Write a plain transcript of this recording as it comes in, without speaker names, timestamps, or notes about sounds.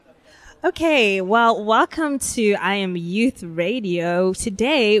Okay, well, welcome to I Am Youth Radio.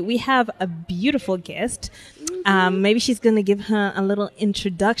 Today we have a beautiful guest. Maybe she's going to give her a little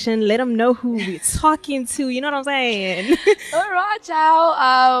introduction, let them know who we're talking to. You know what I'm saying? All right, ciao.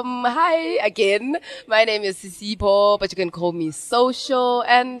 Hi again. My name is Sisipo, but you can call me Social.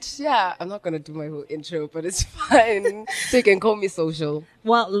 And yeah, I'm not going to do my whole intro, but it's fine. So you can call me Social.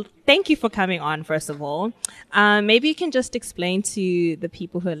 Well, thank you for coming on, first of all. Maybe you can just explain to the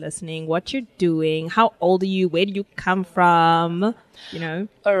people who are listening what you're doing. How old are you? Where do you come from? You know?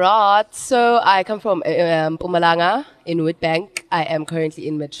 All right. So I come from Mpumalanga in Witbank. I am currently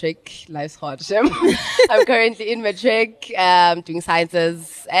in matric. Life's hard, Shem. I'm currently in matric, doing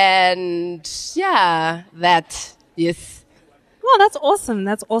sciences. And yeah, yes. Well, that's awesome.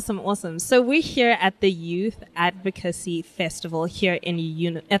 That's awesome. So we're here at the Youth Advocacy Festival here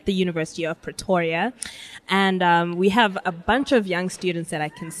at the University of Pretoria. And we have a bunch of young students that I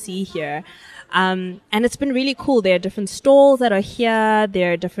can see here. And it's been really cool. There are different stalls that are here.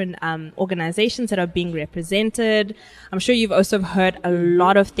 There are different organizations that are being represented. I'm sure you've also heard a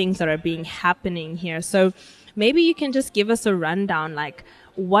lot of things that are happening here. So maybe you can just give us a rundown, like,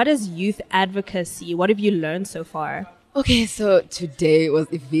 what is youth advocacy? What have you learned so far? Okay, so today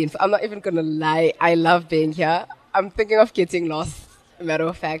was eventful. I'm not even gonna lie. I love being here. I'm thinking of getting lost, matter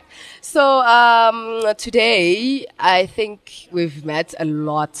of fact. So today, I think we've met a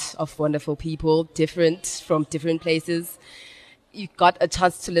lot of wonderful people, from different places. You got a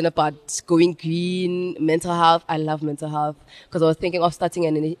chance to learn about going green, mental health. I love mental health because I was thinking of starting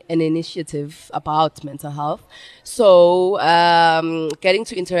an initiative about mental health. So getting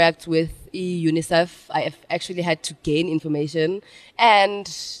to interact with UNICEF, I have actually had to gain information and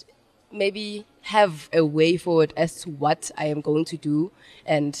maybe have a way forward as to what I am going to do.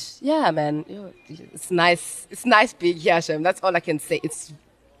 And yeah, man, it's nice. It's nice being here, Shem. That's all I can say. It's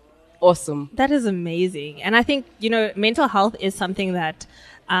awesome. That is amazing. And I think, mental health is something that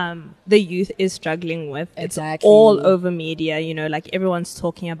the youth is struggling with. Exactly. It's all over media, like everyone's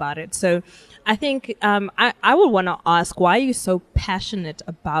talking about it. So I think I would want to ask, why are you so passionate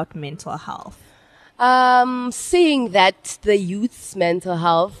about mental health? Seeing that the youth's mental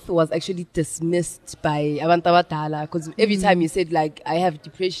health was actually dismissed by abantu abadala, because every time you said, like, I have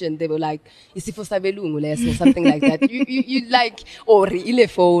depression, they were like, isifo sabelungu or something like that. You like, or ile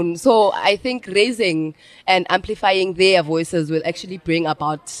phone. So I think raising and amplifying their voices will actually bring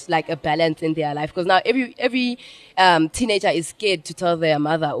about like a balance in their life. Because now every teenager is scared to tell their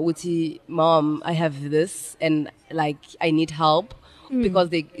mother, Uti, mom, I have this and like I need help. Because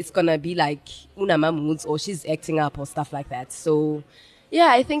it's gonna be like unama moods or she's acting up or stuff like that. So yeah,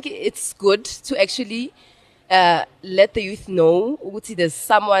 I think it's good to actually let the youth know there's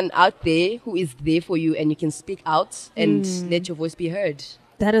someone out there who is there for you and you can speak out and let your voice be heard.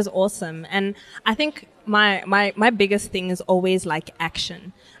 That is awesome. And I think my biggest thing is always like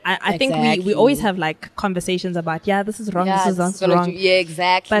action. I think we always have like conversations about, this is wrong, this is wrong. Yeah,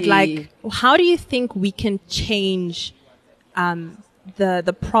 exactly. But like, how do you think we can change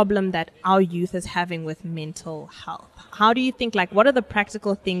the problem that our youth is having with mental health? How do you think, like, what are the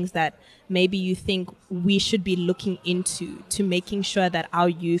practical things that maybe you think we should be looking into to making sure that our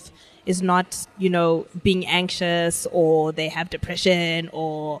youth is not, being anxious or they have depression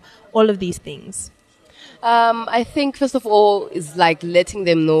or all of these things? I think first of all is like letting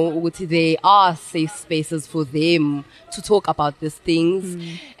them know there are safe spaces for them to talk about these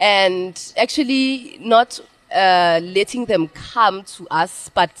things and actually not letting them come to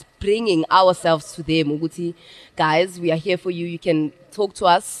us, but bringing ourselves to them. Uguti, guys, we are here for you. You can talk to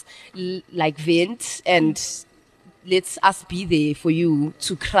us, like vent, and let us be there for you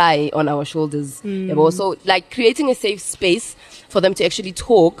to cry on our shoulders. Also, like creating a safe space for them to actually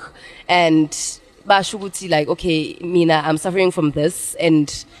talk and bashuguti, like, okay, Mina, I'm suffering from this,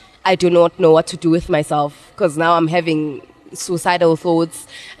 and I do not know what to do with myself because now I'm having suicidal thoughts,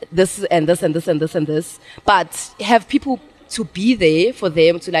 this and this and this and this and this, but have people to be there for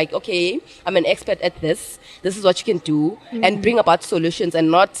them to like, okay, I'm an expert at this is what you can do, and bring about solutions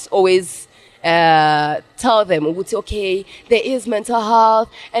and not always tell them, okay, there is mental health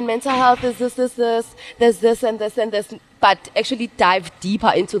and mental health is this, there's this and this and this, but actually dive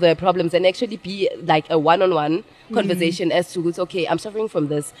deeper into the problems and actually be like a one-on-one conversation as to, okay, I'm suffering from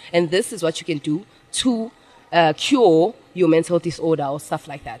this and this is what you can do to cure your mental disorder or stuff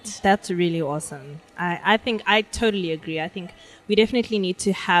like that. That's really awesome. I think I totally agree. I think we definitely need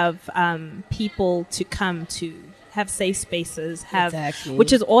to have people to come to have safe spaces,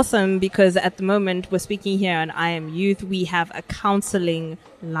 which is awesome because at the moment we're speaking here on I Am Youth, we have a counseling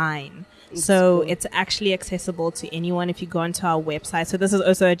line. So cool. it's actually accessible to anyone if you go onto our website. So this is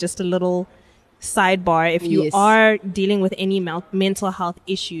also just a little sidebar. If you Yes. are dealing with any mental health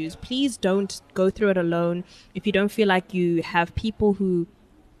issues, please don't go through it alone. If you don't feel like you have people who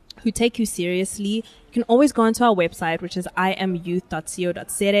take you seriously, you can always go onto our website, which is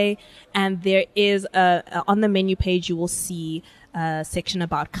iamyouth.co.za, and there is on the menu page you will see a section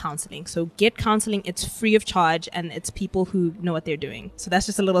about counseling. So get counseling. It's free of charge, and it's people who know what they're doing. So that's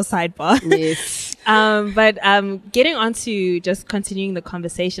just a little sidebar. Yes. But getting on to just continuing the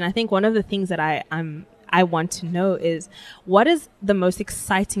conversation, I think one of the things that I want to know is, what is the most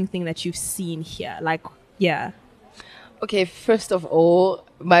exciting thing that you've seen here? Like, yeah. Okay, first of all,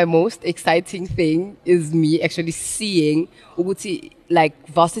 my most exciting thing is me actually seeing ukuthi, like,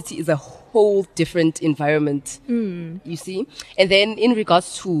 varsity is a whole different environment, you see. And then in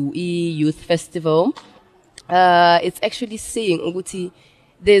regards to youth festival, it's actually saying ukuthi,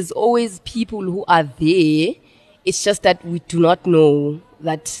 there's always people who are there. It's just that we do not know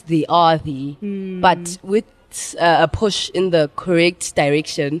that they are there. But with a push in the correct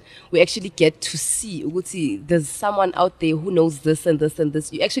direction, we actually get to see ukuthi, there's someone out there who knows this and this and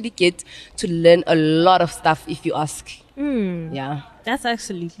this. You actually get to learn a lot of stuff if you ask. Yeah. That's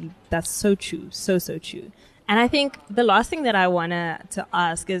so true. So true. And I think the last thing that I want to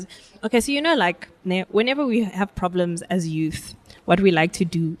ask is, okay, so like whenever we have problems as youth, what we like to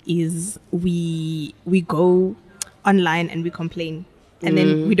do is we go online and we complain. And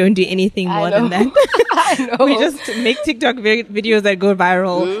then we don't do anything more than that. I know. We just make TikTok videos that go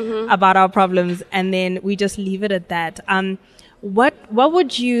viral about our problems, and then we just leave it at that. What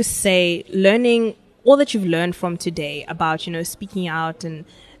would you say, learning all that you've learned from today about, speaking out and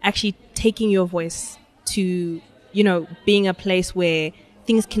actually taking your voice to, being a place where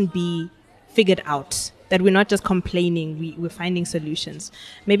things can be figured out, that we're not just complaining, we're finding solutions.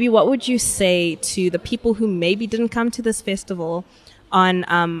 Maybe what would you say to the people who maybe didn't come to this festival on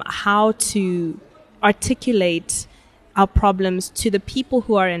how to articulate our problems to the people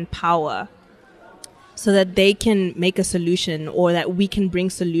who are in power so that they can make a solution, or that we can bring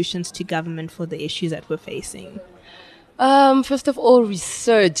solutions to government for the issues that we're facing? First of all,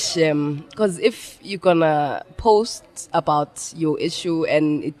 research, because if you're gonna post about your issue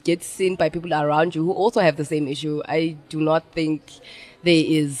and it gets seen by people around you who also have the same issue, I do not think there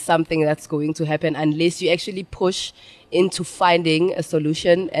is something that's going to happen unless you actually push into finding a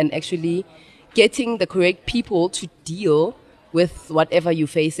solution and actually getting the correct people to deal with whatever you're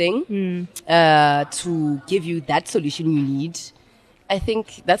facing, to give you that solution you need. I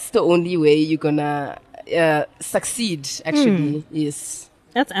think that's the only way you're gonna succeed, actually. Yes.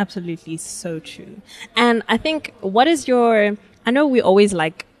 That's absolutely so true. And I think, I know we always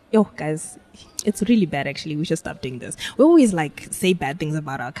like, guys, it's really bad actually, we should stop doing this. We always say bad things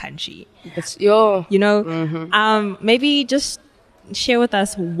about our country. Maybe just share with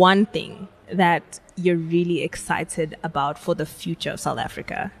us one thing that you're really excited about for the future of South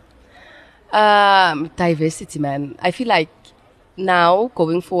Africa. Diversity, man. I feel like now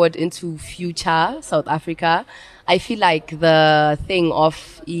going forward into future South Africa, I feel like the thing of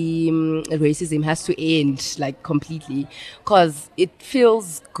racism has to end completely, because it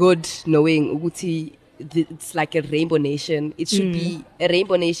feels good knowing Uguti, it's like a rainbow nation. It should be a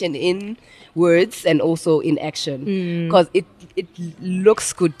rainbow nation in words and also in action, because it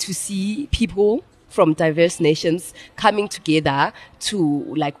looks good to see people from diverse nations coming together to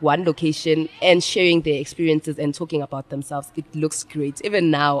one location and sharing their experiences and talking about themselves. It looks great. Even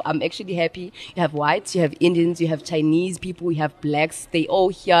now, I'm actually happy. You have whites, you have Indians, you have Chinese people, you have blacks. They all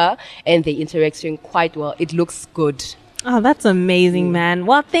here and they interacting quite well. It looks good. Oh, that's amazing, man.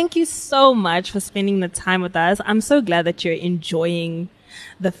 Well, thank you so much for spending the time with us. I'm so glad that you're enjoying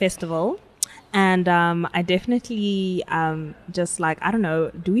the festival. And I definitely just I don't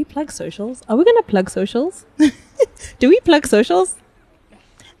know, do we plug socials? Are we going to plug socials? Do we plug socials?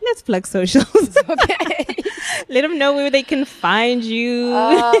 Let's plug socials. Okay. Let them know where they can find you.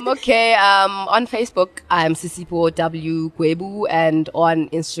 Okay. On Facebook, I'm Sisipo W Gwebu, and on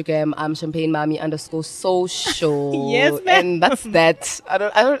Instagram, I'm Champagne Mami _social. Yes, ma'am. And that's that.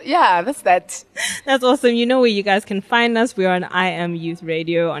 That's that. That's awesome. You know where you guys can find us. We're on I Am Youth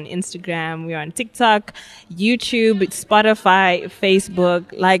Radio on Instagram. We're on TikTok, YouTube, Spotify,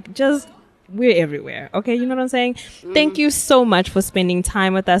 Facebook. We're everywhere. Okay, you know what I'm saying? Thank you so much for spending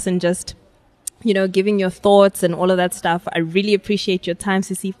time with us and just, giving your thoughts and all of that stuff. I really appreciate your time,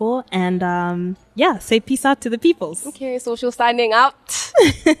 Sisifo. And say peace out to the peoples. Okay, social signing out.